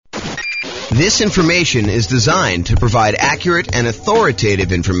This information is designed to provide accurate and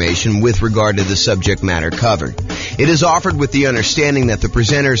authoritative information with regard to the subject matter covered. It is offered with the understanding that the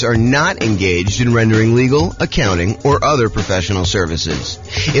presenters are not engaged in rendering legal, accounting, or other professional services.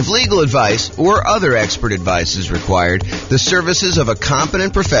 If legal advice or other expert advice is required, the services of a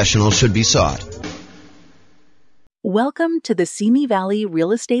competent professional should be sought. Welcome to the Simi Valley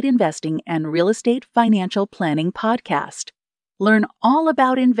Real Estate Investing and Real Estate Financial Planning Podcast. Learn all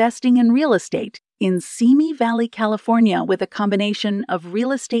about investing in real estate in Simi Valley, California, with a combination of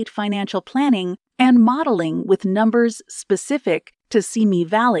real estate financial planning and modeling with numbers specific to Simi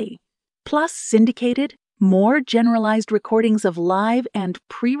Valley, plus syndicated, more generalized recordings of live and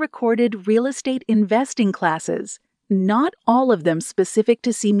pre-recorded real estate investing classes, not all of them specific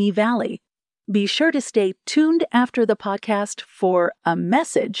to Simi Valley. Be sure to stay tuned after the podcast for a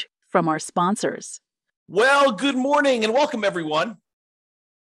message from our sponsors. Well, good morning and welcome, everyone.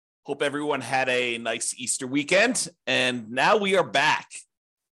 Hope everyone had a nice Easter weekend, and now we are back.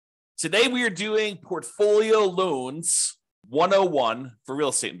 Today we are doing Portfolio Loans 101 for real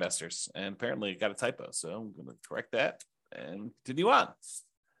estate investors, and apparently I got a typo, so I'm going to correct that and continue on.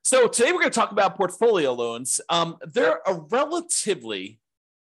 So today we're going to talk about portfolio loans. They're a relatively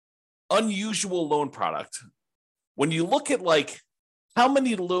unusual loan product. When you look at how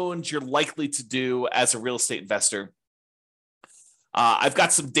many loans you're likely to do as a real estate investor, I've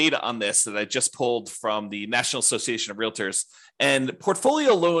got some data on this that I just pulled from the National Association of Realtors, and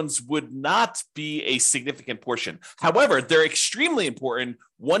portfolio loans would not be a significant portion. However, they're extremely important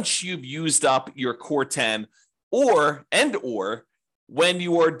once you've used up your core 10 or when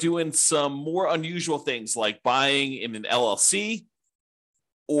you are doing some more unusual things like buying in an LLC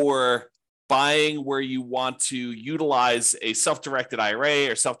or buying where you want to utilize a self-directed IRA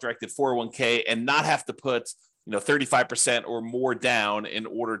or self-directed 401k and not have to put 35% or more down in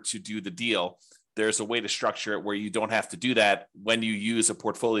order to do the deal. There's a way to structure it where you don't have to do that when you use a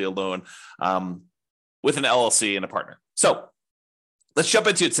portfolio loan with an LLC and a partner. So let's jump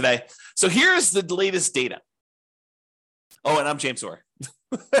into it today. So here's the latest data. Oh, and I'm James Orr,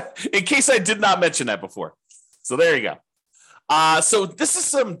 in case I did not mention that before. So there you go. So this is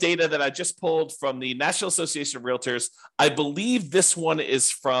some data that I just pulled from the National Association of Realtors. I believe this one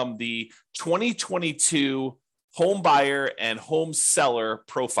is from the 2022 home buyer and home seller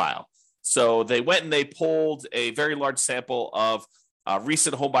profile. So they went and they pulled a very large sample of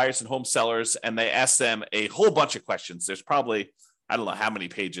recent home buyers and home sellers, and they asked them a whole bunch of questions. There's probably, I don't know how many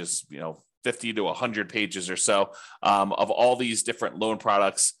pages, 50 to 100 pages or so of all these different loan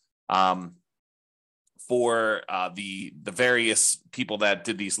products. For the various people that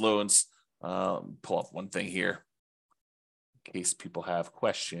did these loans. Pull up one thing here in case people have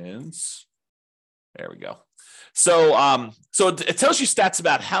questions. There we go. So it tells you stats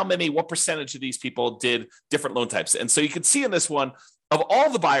about what percentage of these people did different loan types. And so you can see in this one, of all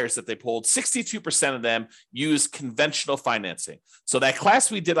the buyers that they pulled, 62% of them used conventional financing. So that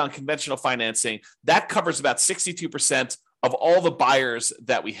class we did on conventional financing, that covers about 62% of all the buyers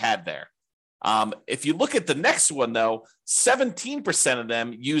that we had there. If you look at the next one, though, 17% of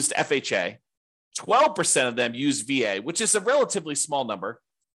them used FHA, 12% of them used VA, which is a relatively small number,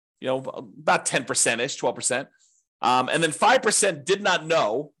 about 10%-ish, 12%. And then 5% did not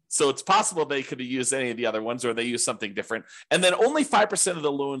know. So it's possible they could have used any of the other ones or they used something different. And then only 5% of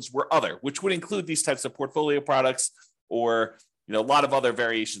the loans were other, which would include these types of portfolio products or, a lot of other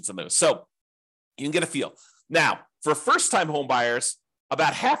variations on those. So you can get a feel. Now, for first-time home buyers,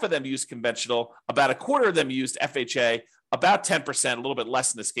 about half of them used conventional, about a quarter of them used FHA, about 10%, a little bit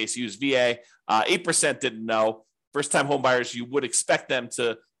less in this case, used VA, 8% didn't know. First-time home buyers, you would expect them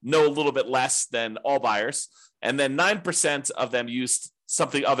to know a little bit less than all buyers. And then 9% of them used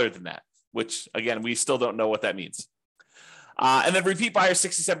something other than that, which, again, we still don't know what that means. And then repeat buyers,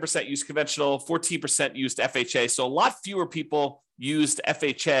 67% used conventional, 14% used FHA. So a lot fewer people used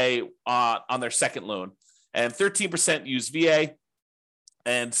FHA on their second loan. And 13% used VA.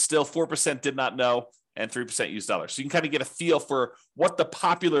 And still 4% did not know, and 3% used dollars. So you can kind of get a feel for what the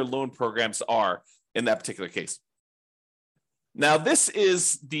popular loan programs are in that particular case. Now, this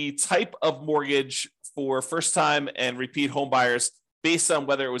is the type of mortgage for first-time and repeat home buyers based on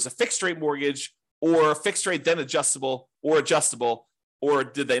whether it was a fixed-rate mortgage or fixed rate then adjustable, or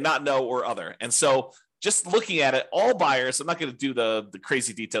did they not know, or other. And so just looking at it, all buyers, I'm not going to do the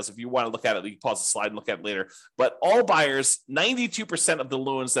crazy details. If you want to look at it, you can pause the slide and look at it later. But all buyers, 92% of the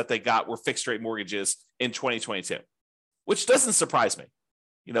loans that they got were fixed rate mortgages in 2022, which doesn't surprise me.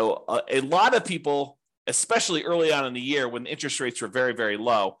 A lot of people, especially early on in the year when interest rates were very, very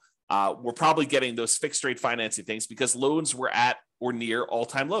low, were probably getting those fixed rate financing things because loans were at or near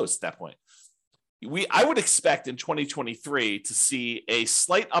all-time lows at that point. I would expect in 2023 to see a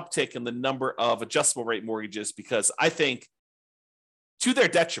slight uptick in the number of adjustable rate mortgages, because I think, to their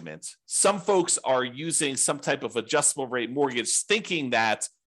detriment, some folks are using some type of adjustable rate mortgage thinking that,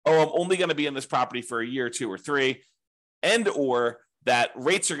 I'm only going to be in this property for a year or 2 or 3, and or that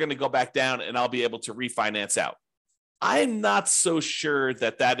rates are going to go back down and I'll be able to refinance out. I'm not so sure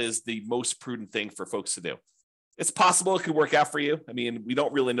that that is the most prudent thing for folks to do. It's possible it could work out for you. I mean, we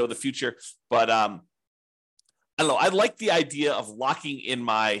don't really know the future, but I don't know. I like the idea of locking in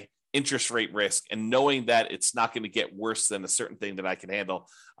my interest rate risk and knowing that it's not going to get worse than a certain thing that I can handle.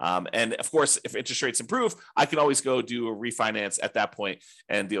 And of course, if interest rates improve, I can always go do a refinance at that point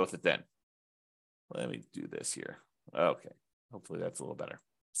and deal with it then. Let me do this here. Okay. Hopefully that's a little better.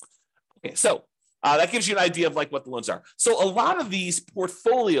 Okay. So that gives you an idea of like what the loans are. So a lot of these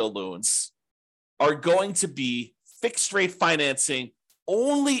portfolio loans are going to be fixed rate financing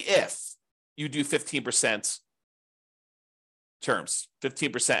only if you do 15% terms,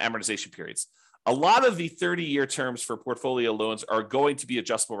 15% amortization periods. A lot of the 30-year terms for portfolio loans are going to be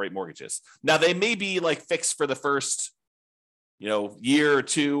adjustable rate mortgages. Now, they may be like fixed for the first, year or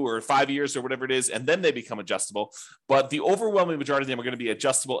 2 or 5 years or whatever it is, and then they become adjustable. But the overwhelming majority of them are going to be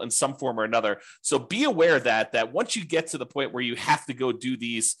adjustable in some form or another. So be aware that once you get to the point where you have to go do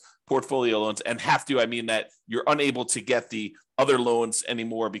these portfolio loans, and have to, I mean that you're unable to get the other loans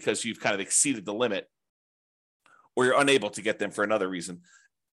anymore because you've kind of exceeded the limit, or you're unable to get them for another reason,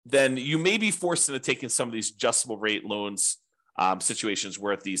 then you may be forced into taking some of these adjustable rate loans situations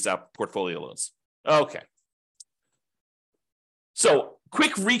worth these portfolio loans. Okay. So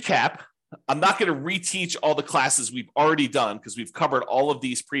quick recap. I'm not going to reteach all the classes we've already done because we've covered all of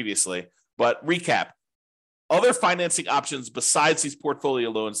these previously, but recap. Other financing options besides these portfolio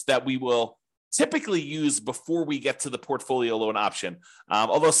loans that we will typically use before we get to the portfolio loan option,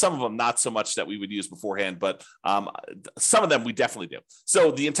 although some of them not so much that we would use beforehand, but some of them we definitely do.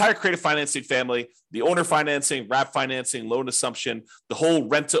 So the entire creative financing family, the owner financing, wrap financing, loan assumption, the whole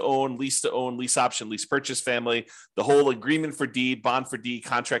rent-to-own, lease option, lease purchase family, the whole agreement for deed, bond for deed,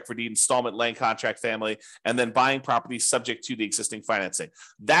 contract for deed, installment land contract family, and then buying properties subject to the existing financing.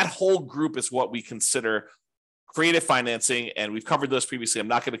 That whole group is what we consider creative financing, and we've covered those previously. I'm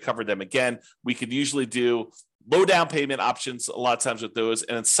not going to cover them again. We could usually do low down payment options a lot of times with those,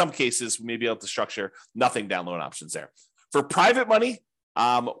 and in some cases, we may be able to structure nothing down loan options there. For private money,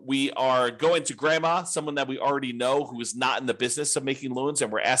 we are going to grandma, someone that we already know who is not in the business of making loans,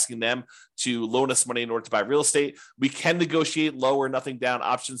 and we're asking them to loan us money in order to buy real estate. We can negotiate low or nothing down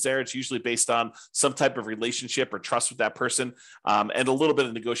options there. It's usually based on some type of relationship or trust with that person, and a little bit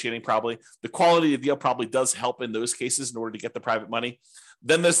of negotiating probably. The quality of the deal probably does help in those cases in order to get the private money.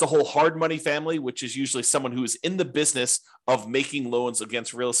 Then there's the whole hard money family, which is usually someone who is in the business of making loans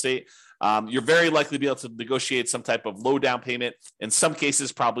against real estate. You're very likely to be able to negotiate some type of low down payment. In some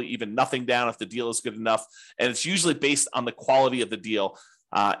cases, probably even nothing down if the deal is good enough. And it's usually based on the quality of the deal.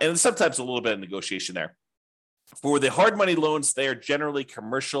 And sometimes a little bit of negotiation there. For the hard money loans, they are generally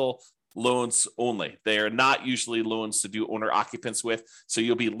commercial loans only. They are not usually loans to do owner occupants with. So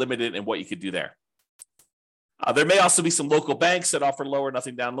you'll be limited in what you could do there. There may also be some local banks that offer low or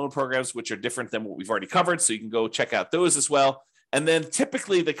nothing down loan programs, which are different than what we've already covered. So you can go check out those as well. And then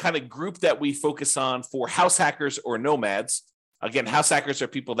typically the kind of group that we focus on for house hackers or nomads. Again, house hackers are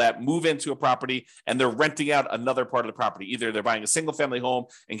people that move into a property and they're renting out another part of the property. Either they're buying a single family home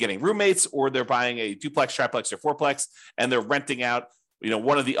and getting roommates, or they're buying a duplex, triplex, or fourplex, and they're renting out,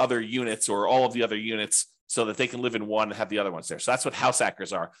 one of the other units or all of the other units so that they can live in one and have the other ones there. So that's what house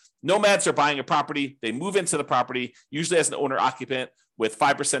hackers are. Nomads are buying a property. They move into the property, usually as an owner occupant with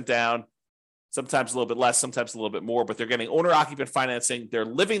 5% down, sometimes a little bit less, sometimes a little bit more, but they're getting owner occupant financing. They're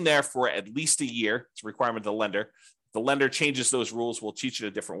living there for at least a year. It's a requirement of the lender. The lender changes those rules. We'll teach it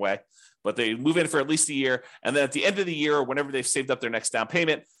a different way, but they move in for at least a year. And then at the end of the year, or whenever they've saved up their next down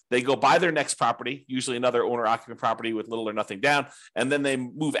payment, they go buy their next property, usually another owner occupant property with little or nothing down. And then they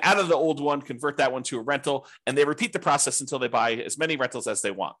move out of the old one, convert that one to a rental, and they repeat the process until they buy as many rentals as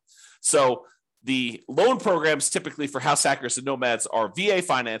they want. So the loan programs typically for house hackers and nomads are VA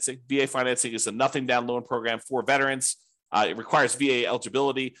financing. VA financing is a nothing down loan program for veterans. It requires VA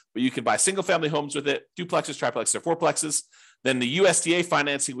eligibility, but you can buy single family homes with it, duplexes, triplexes, or fourplexes. Then the USDA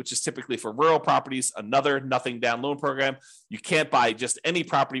financing, which is typically for rural properties, another nothing down loan program. You can't buy just any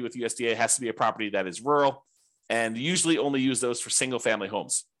property with USDA. It has to be a property that is rural, and usually only use those for single family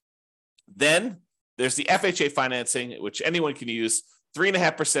homes. Then there's the FHA financing, which anyone can use.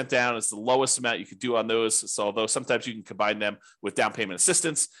 3.5% down is the lowest amount you could do on those. So although sometimes you can combine them with down payment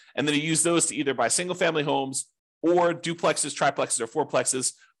assistance, and then you use those to either buy single family homes or duplexes, triplexes, or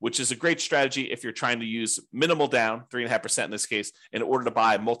fourplexes, which is a great strategy if you're trying to use minimal down, 3.5% in this case, in order to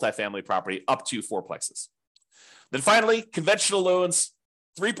buy multifamily property up to fourplexes. Then finally, conventional loans,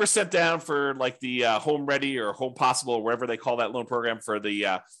 3% down for like the Home Ready or Home Possible, or wherever they call that loan program for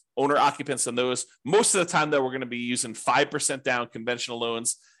the owner occupants on those. Most of the time, though, we're going to be using 5% down conventional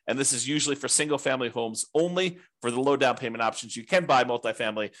loans. And this is usually for single family homes only. For the low down payment options, you can buy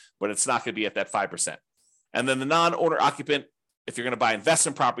multifamily, but it's not going to be at that 5%. And then the non-owner occupant, if you're going to buy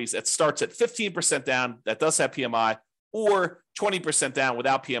investment properties, it starts at 15% down. That does have PMI, or 20% down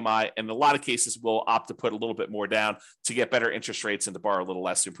without PMI. And in a lot of cases, we'll opt to put a little bit more down to get better interest rates and to borrow a little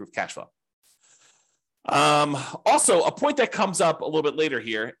less to improve cash flow. Also, a point that comes up a little bit later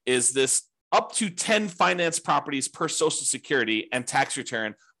here is this up to 10 finance properties per Social Security and tax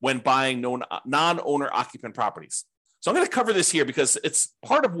return when buying non-owner occupant properties. So I'm going to cover this here because it's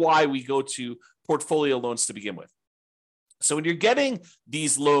part of why we go to portfolio loans to begin with. So when you're getting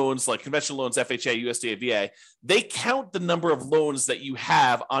these loans, like conventional loans, FHA, USDA, VA, they count the number of loans that you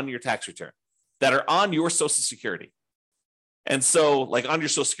have on your tax return that are on your Social Security. And so like on your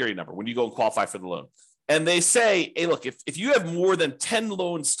Social Security number, when you go and qualify for the loan. And they say, hey, look, if you have more than 10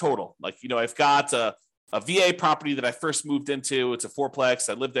 loans total, like, I've got a VA property that I first moved into, it's a fourplex.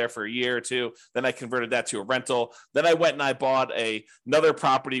 I lived there for a year or two. Then I converted that to a rental. Then I went and I bought another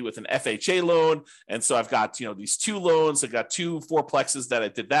property with an FHA loan. And so I've got, these two loans. I got two fourplexes that I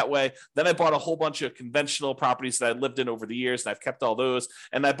did that way. Then I bought a whole bunch of conventional properties that I lived in over the years, and I've kept all those.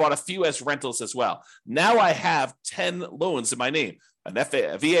 And I bought a few as rentals as well. Now I have 10 loans in my name.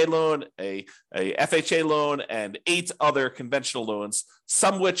 A VA loan, a FHA loan, and 8 other conventional loans,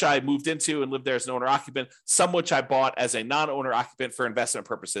 some which I moved into and lived there as an owner occupant, some which I bought as a non-owner occupant for investment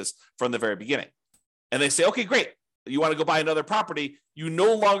purposes from the very beginning. And they say, okay, great. You want to go buy another property. You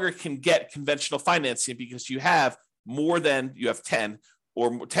no longer can get conventional financing because you have 10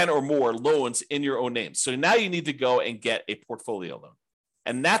 or more loans in your own name. So now you need to go and get a portfolio loan.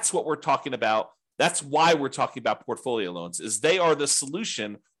 And that's what we're talking about. That's why we're talking about portfolio loans, is they are the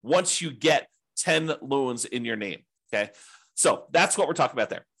solution once you get 10 loans in your name, okay? So that's what we're talking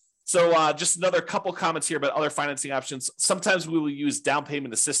about there. So just another couple comments here about other financing options. Sometimes we will use down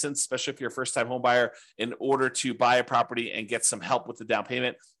payment assistance, especially if you're a first-time home buyer, in order to buy a property and get some help with the down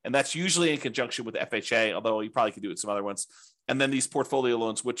payment. And that's usually in conjunction with FHA, although you probably could do it with some other ones. And then these portfolio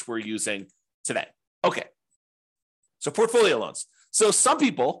loans, which we're using today. Okay, so portfolio loans. So some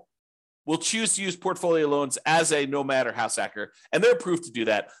people will choose to use portfolio loans as a nomad or house hacker, and they're approved to do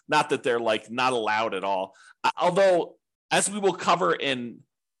that. Not that they're not allowed at all. Although, as we will cover in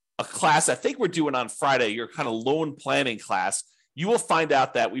a class I think we're doing on Friday, your kind of loan planning class, you will find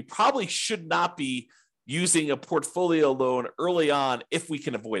out that we probably should not be using a portfolio loan early on if we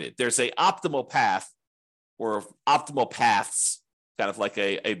can avoid it. There's a optimal path or optimal paths, kind of like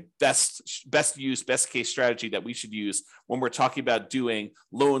a best use, best case strategy that we should use when we're talking about doing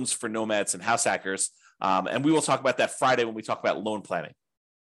loans for nomads and house hackers. And we will talk about that Friday when we talk about loan planning.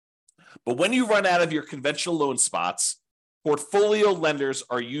 But when you run out of your conventional loan spots, portfolio lenders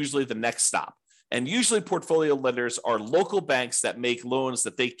are usually the next stop. And usually portfolio lenders are local banks that make loans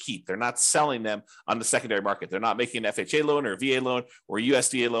that they keep. They're not selling them on the secondary market. They're not making an FHA loan or a VA loan or a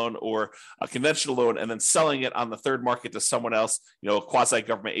USDA loan or a conventional loan and then selling it on the third market to someone else, a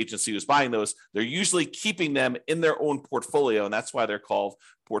quasi-government agency who's buying those. They're usually keeping them in their own portfolio, and that's why they're called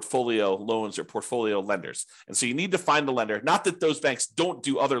portfolio loans or portfolio lenders. And so you need to find the lender. Not that those banks don't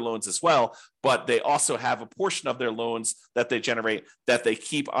do other loans as well, but they also have a portion of their loans that they generate that they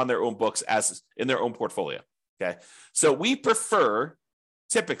keep on their own books as in their own portfolio. Okay. So we prefer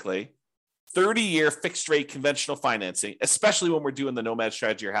typically 30-year fixed rate conventional financing, especially when we're doing the nomad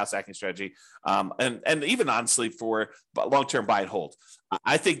strategy or house hacking strategy, and even honestly for long-term buy and hold.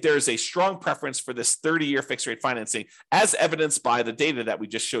 I think there's a strong preference for this 30-year fixed rate financing, as evidenced by the data that we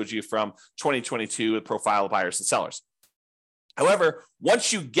just showed you from 2022 with profile of buyers and sellers. However,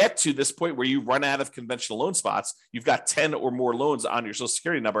 once you get to this point where you run out of conventional loan spots, you've got 10 or more loans on your Social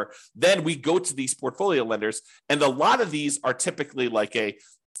Security number, then we go to these portfolio lenders. And a lot of these are typically like a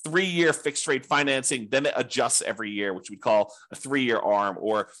 3-year fixed rate financing, then it adjusts every year, which we call a 3-year ARM,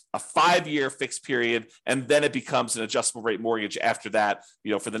 or a 5-year fixed period, and then it becomes an adjustable rate mortgage after that,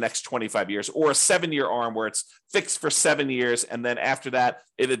 for the next 25 years, or a 7-year ARM where it's fixed for 7 years, and then after that,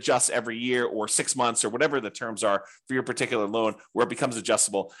 it adjusts every year or 6 months or whatever the terms are for your particular loan, where it becomes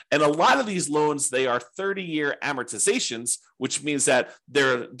adjustable. And a lot of these loans, they are 30-year amortizations, which means that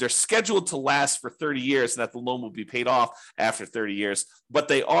they're scheduled to last for 30 years and that the loan will be paid off after 30 years, but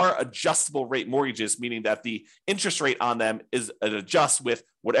they are adjustable rate mortgages, meaning that the interest rate on them is an adjust with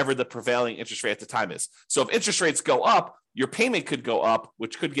whatever the prevailing interest rate at the time is. So if interest rates go up, your payment could go up,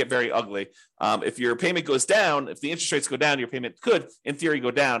 which could get very ugly. If your payment goes down, if the interest rates go down, your payment could, in theory,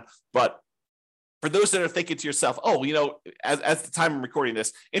 go down. But for those that are thinking to yourself, oh, as the time I'm recording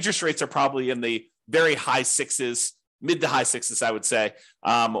this, interest rates are probably in the very high sixes, mid to high sixes, I would say,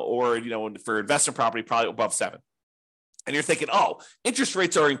 or for investment property, probably above 7. And you're thinking, oh, interest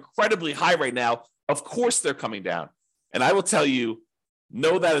rates are incredibly high right now. Of course they're coming down. And I will tell you,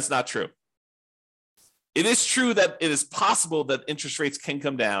 no, that is not true. It is true that it is possible that interest rates can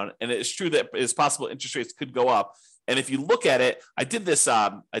come down, and it is true that it is possible interest rates could go up. And if you look at it, I did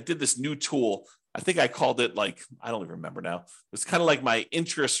this new tool. I think I called it I don't even remember now. It was kind of like my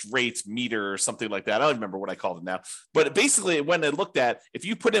interest rate meter or something like that. I don't remember what I called it now. But basically, when I looked at, if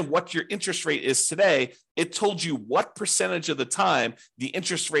you put in what your interest rate is today, it told you what percentage of the time the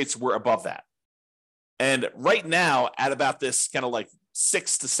interest rates were above that. And right now, at about this kind of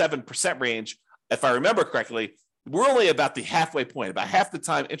 6 to 7% range, if I remember correctly, we're only about the halfway point. About half the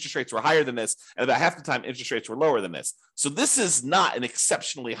time interest rates were higher than this, and about half the time interest rates were lower than this. So this is not an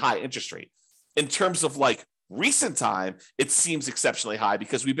exceptionally high interest rate. In terms of recent time, it seems exceptionally high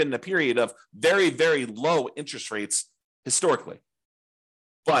because we've been in a period of very, very low interest rates historically.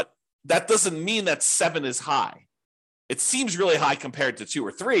 But that doesn't mean that 7 is high. It seems really high compared to 2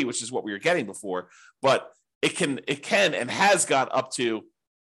 or 3, which is what we were getting before, but it can and has got up to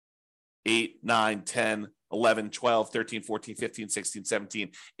 8, 9, 10, 11, 12, 13, 14, 15, 16,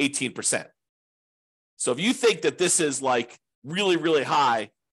 17, 18%. So if you think that this is really, really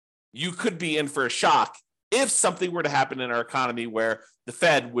high, you could be in for a shock if something were to happen in our economy where the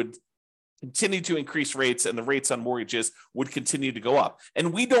Fed would continue to increase rates and the rates on mortgages would continue to go up.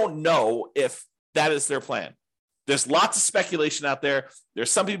 And we don't know if that is their plan. There's lots of speculation out there.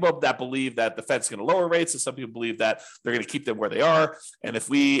 There's some people that believe that the Fed's going to lower rates, and some people believe that they're going to keep them where they are. And if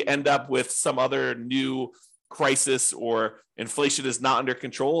we end up with some other new crisis or inflation is not under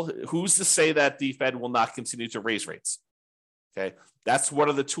control, who's to say that the Fed will not continue to raise rates? Okay, that's one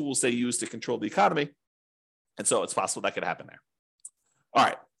of the tools they use to control the economy. And so it's possible that could happen there. All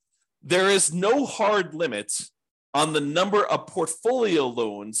right. There is no hard limit on the number of portfolio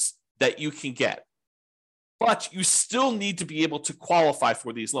loans that you can get, but you still need to be able to qualify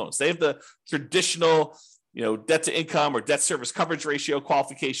for these loans. They have the traditional, debt to income or debt service coverage ratio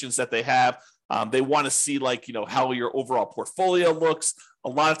qualifications that they have. They want to see how your overall portfolio looks. A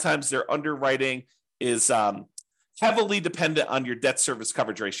lot of times their underwriting is heavily dependent on your debt service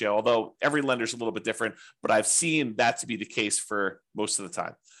coverage ratio, although every lender is a little bit different, but I've seen that to be the case for most of the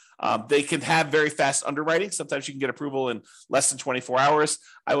time. They can have very fast underwriting. Sometimes you can get approval in less than 24 hours.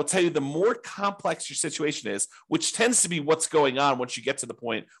 I will tell you, the more complex your situation is, which tends to be what's going on once you get to the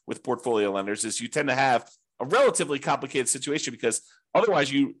point with portfolio lenders, is you tend to have a relatively complicated situation because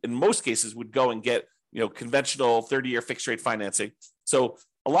otherwise you, in most cases, would go and get conventional 30-year fixed rate financing. So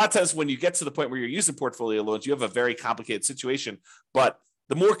a lot of times when you get to the point where you're using portfolio loans, you have a very complicated situation. But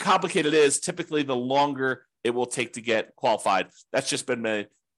the more complicated it is, typically the longer it will take to get qualified. That's just been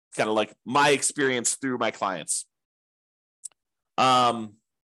my experience through my clients.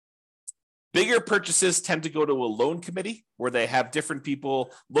 Bigger purchases tend to go to a loan committee where they have different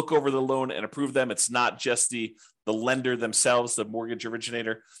people look over the loan and approve them. It's not just the lender themselves, the mortgage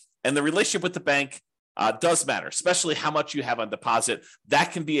originator. And the relationship with the bank does matter, especially how much you have on deposit.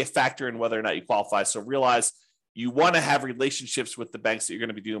 That can be a factor in whether or not you qualify. So realize you want to have relationships with the banks that you're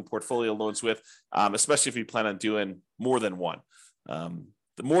going to be doing portfolio loans with, especially if you plan on doing more than one.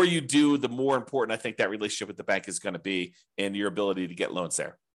 The more you do, the more important I think that relationship with the bank is going to be in your ability to get loans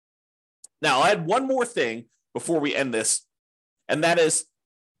there. Now, I had one more thing before we end this, and that is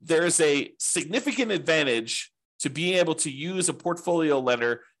there is a significant advantage to being able to use a portfolio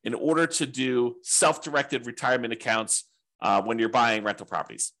lender in order to do self-directed retirement accounts when you're buying rental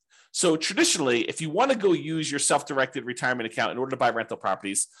properties. So traditionally, if you want to go use your self-directed retirement account in order to buy rental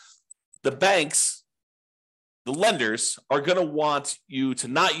properties, the banks, the lenders are going to want you to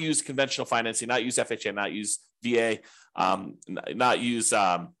not use conventional financing, not use FHA, not use VA, not use,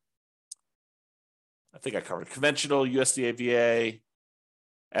 I think I covered conventional, USDA, VA,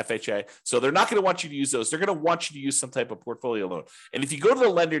 FHA. So they're not going to want you to use those. They're going to want you to use some type of portfolio loan. And if you go to the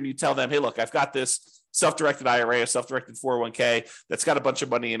lender and you tell them, hey, look, I've got this self-directed IRA or self-directed 401k that's got a bunch of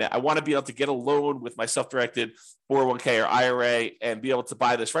money in it. I want to be able to get a loan with my self-directed 401k or IRA and be able to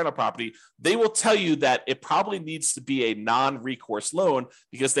buy this rental property. They will tell you that it probably needs to be a non-recourse loan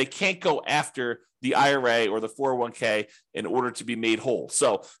because they can't go after the IRA or the 401k in order to be made whole.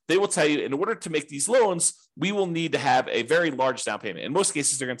 So they will tell you, in order to make these loans, we will need to have a very large down payment. In most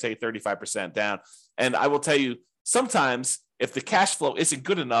cases, they're going to take 35% down. And I will tell you, sometimes if the cash flow isn't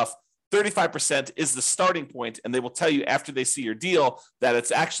good enough, 35% is the starting point, and they will tell you after they see your deal that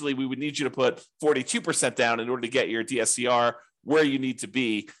it's actually, we would need you to put 42% down in order to get your DSCR where you need to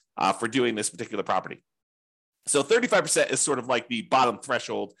be for doing this particular property. So 35% is sort of like the bottom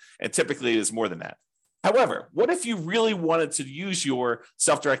threshold, and typically it is more than that. However, what if you really wanted to use your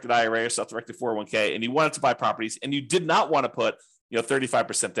self-directed IRA or self-directed 401k and you wanted to buy properties and you did not want to put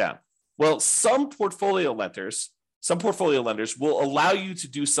 35% down? Well, some portfolio lenders will allow you to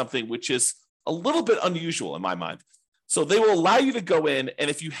do something which is a little bit unusual in my mind. So they will allow you to go in, and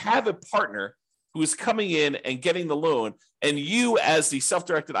if you have a partner who is coming in and getting the loan, and you as the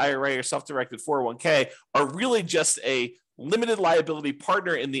self-directed IRA or self-directed 401k are really just a limited liability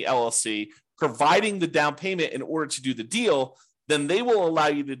partner in the LLC, providing the down payment in order to do the deal, then they will allow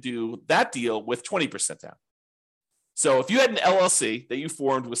you to do that deal with 20% down. So if you had an LLC that you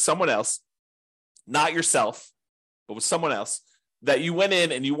formed with someone else, not yourself, but with someone else, that you went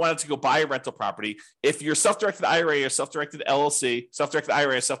in and you wanted to go buy a rental property, if your self-directed IRA or self-directed LLC, self-directed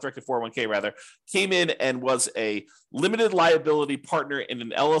IRA or self-directed 401k rather, came in and was a limited liability partner in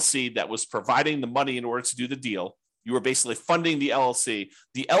an LLC that was providing the money in order to do the deal, you were basically funding the LLC.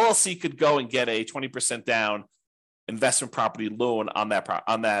 The LLC could go and get a 20% down investment property loan on the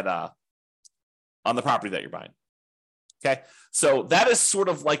property that you're buying. Okay, so that is sort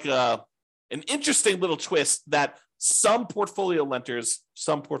of like an interesting little twist that some portfolio lenders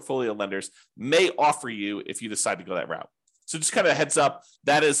may offer you if you decide to go that route. So just kind of a heads up,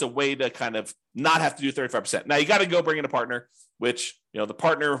 that is a way to kind of not have to do 35%. Now you got to go bring in a partner, which the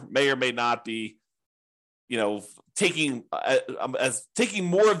partner may or may not be, taking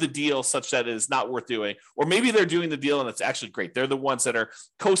more of the deal such that it is not worth doing, or maybe they're doing the deal and it's actually great. They're the ones that are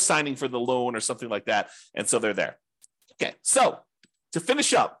co-signing for the loan or something like that, and so they're there. Okay, so to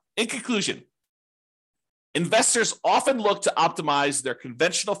finish up, in conclusion, investors often look to optimize their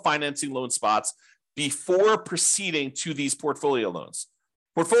conventional financing loan spots before proceeding to these portfolio loans.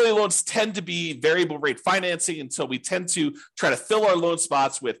 Portfolio loans tend to be variable rate financing, and so we tend to try to fill our loan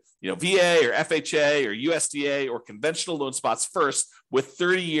spots with VA or FHA or USDA or conventional loan spots first with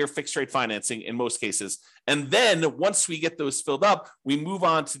 30-year fixed rate financing in most cases. And then once we get those filled up, we move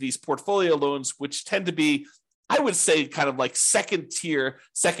on to these portfolio loans, which tend to be, I would say, kind of like second tier,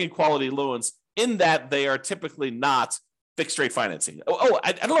 second quality loans, in that they are typically not fixed rate financing.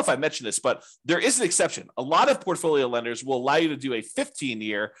 I don't know if I mentioned this, but there is an exception. A lot of portfolio lenders will allow you to do a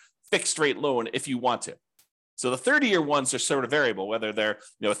 15-year fixed rate loan if you want to. So the 30-year ones are sort of variable, whether they're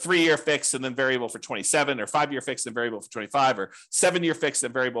a 3-year fixed and then variable for 27, or 5-year fixed and variable for 25, or 7-year fixed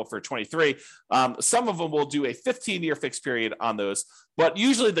and variable for 23. Some of them will do a 15-year fixed period on those, but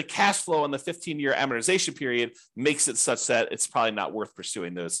usually the cash flow on the 15-year amortization period makes it such that it's probably not worth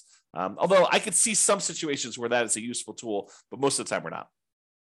pursuing those. Although I could see some situations where that is a useful tool, but most of the time we're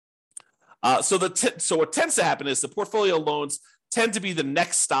not. So what tends to happen is the portfolio loans tend to be the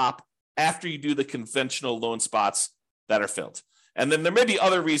next stop after you do the conventional loan spots that are filled. And then there may be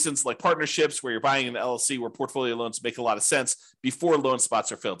other reasons like partnerships where you're buying an LLC where portfolio loans make a lot of sense before loan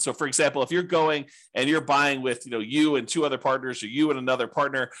spots are filled. So for example, if you're going and you're buying with, you and 2 other partners, or you and another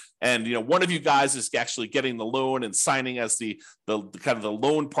partner, and, one of you guys is actually getting the loan and signing as the kind of the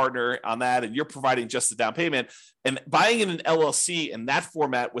loan partner on that, and you're providing just the down payment, and buying in an LLC in that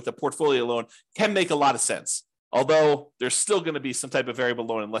format with a portfolio loan can make a lot of sense. Although there's still going to be some type of variable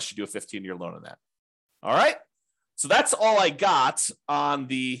loan unless you do a 15-year loan on that. All right. So that's all I got on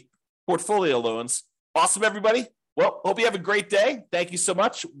the portfolio loans. Awesome, everybody. Well, hope you have a great day. Thank you so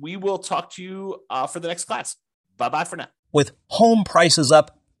much. We will talk to you for the next class. Bye-bye for now. With home prices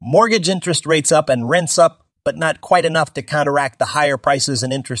up, mortgage interest rates up, and rents up, but not quite enough to counteract the higher prices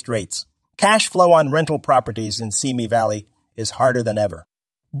and interest rates, cash flow on rental properties in Simi Valley is harder than ever.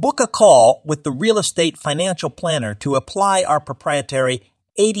 Book a call with the Real Estate Financial Planner to apply our proprietary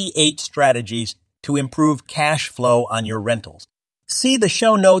 88 strategies to improve cash flow on your rentals. See the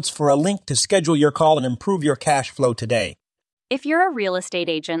show notes for a link to schedule your call and improve your cash flow today. If you're a real estate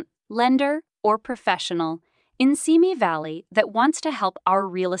agent, lender, or professional in Simi Valley that wants to help our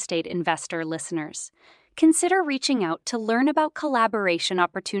real estate investor listeners, consider reaching out to learn about collaboration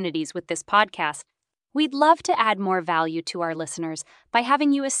opportunities with this podcast. We'd love to add more value to our listeners by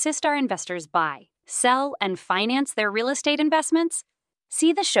having you assist our investors buy, sell, and finance their real estate investments?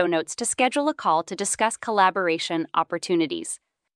 See the show notes to schedule a call to discuss collaboration opportunities.